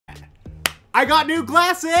I got new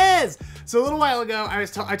glasses! So a little while ago,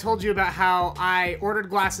 I told you about how I ordered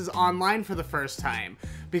glasses online for the first time.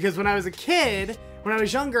 Because when I was a kid, when I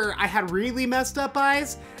was younger, I had really messed up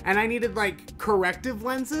eyes, and I needed, like, corrective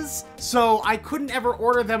lenses. So I couldn't ever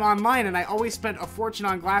order them online, and I always spent a fortune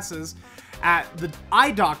on glasses at the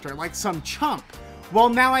eye doctor, like some chump. Well,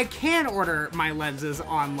 now I can order my lenses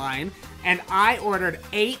online, and I ordered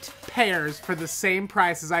 8 pairs for the same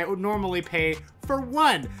price as I would normally pay for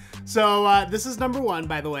one. So this is number 1,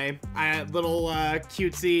 by the way. I had little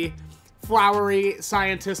cutesy, flowery,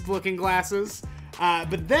 scientist-looking glasses.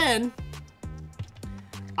 But then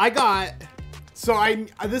I got,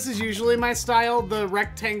 this is usually my style, the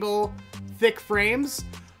rectangle thick frames.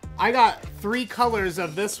 I got 3 colors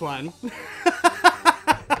of this one.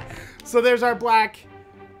 So there's our black,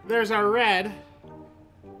 there's our red.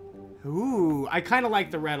 Ooh, I kind of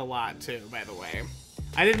like the red a lot too, by the way.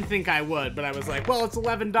 I didn't think I would, but I was like, well, it's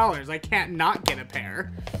 $11. I can't not get a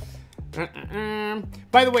pair.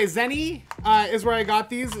 By the way, Zenny is where I got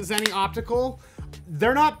these, Zenny Optical.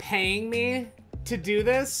 They're not paying me to do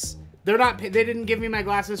this. They didn't give me my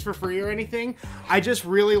glasses for free or anything. I just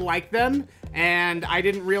really like them, and I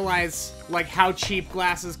didn't realize like how cheap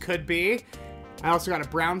glasses could be. I also got a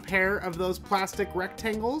brown pair of those plastic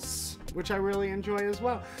rectangles, which I really enjoy as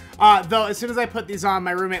well. Though, as soon as I put these on,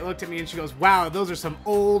 my roommate looked at me and she goes, wow, those are some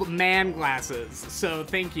old man glasses. So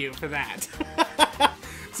thank you for that.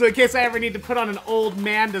 So in case I ever need to put on an old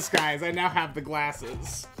man disguise, I now have the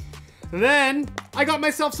glasses. Then, I got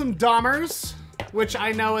myself some Dahmers, which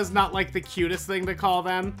I know is not like the cutest thing to call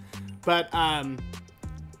them, but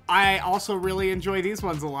I also really enjoy these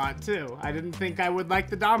ones a lot too. I didn't think I would like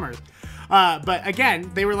the Dahmers. But again,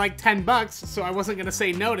 they were like 10 bucks, so I wasn't gonna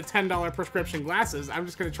say no to $10 prescription glasses. I'm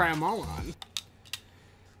just gonna try them all on.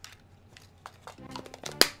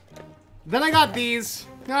 Then I got these.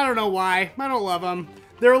 I don't know why. I don't love them.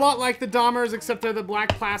 They're a lot like the Dahmers, except they're the black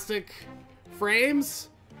plastic frames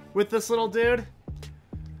with this little dude.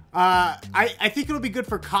 I think it'll be good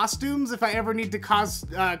for costumes if I ever need to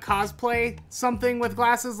cosplay something with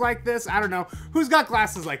glasses like this. I don't know. Who's got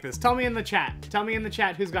glasses like this? Tell me in the chat. Tell me in the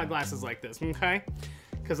chat who's got glasses like this, okay?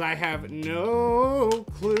 Because I have no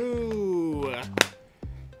clue.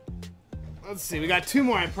 Let's see. We got 2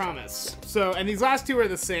 more, I promise. So, and these last 2 are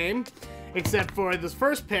the same, except for this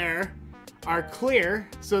first pair are clear.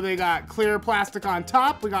 So they got clear plastic on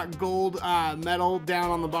top. We got gold metal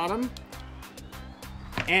down on the bottom.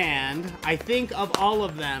 And I think of all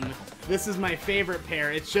of them, this is my favorite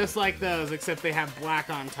pair. It's just like those, except they have black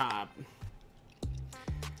on top.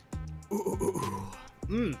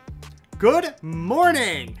 Good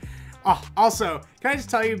morning! Oh, also, can I just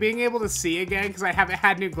tell you, being able to see again, because I haven't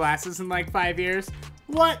had new glasses in like 5 years,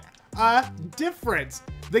 what a difference!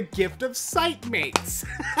 The gift of sight mates.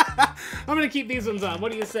 I'm gonna keep these ones on.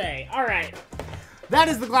 What do you say? All right. That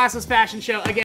is the Glasses Fashion Show. Again,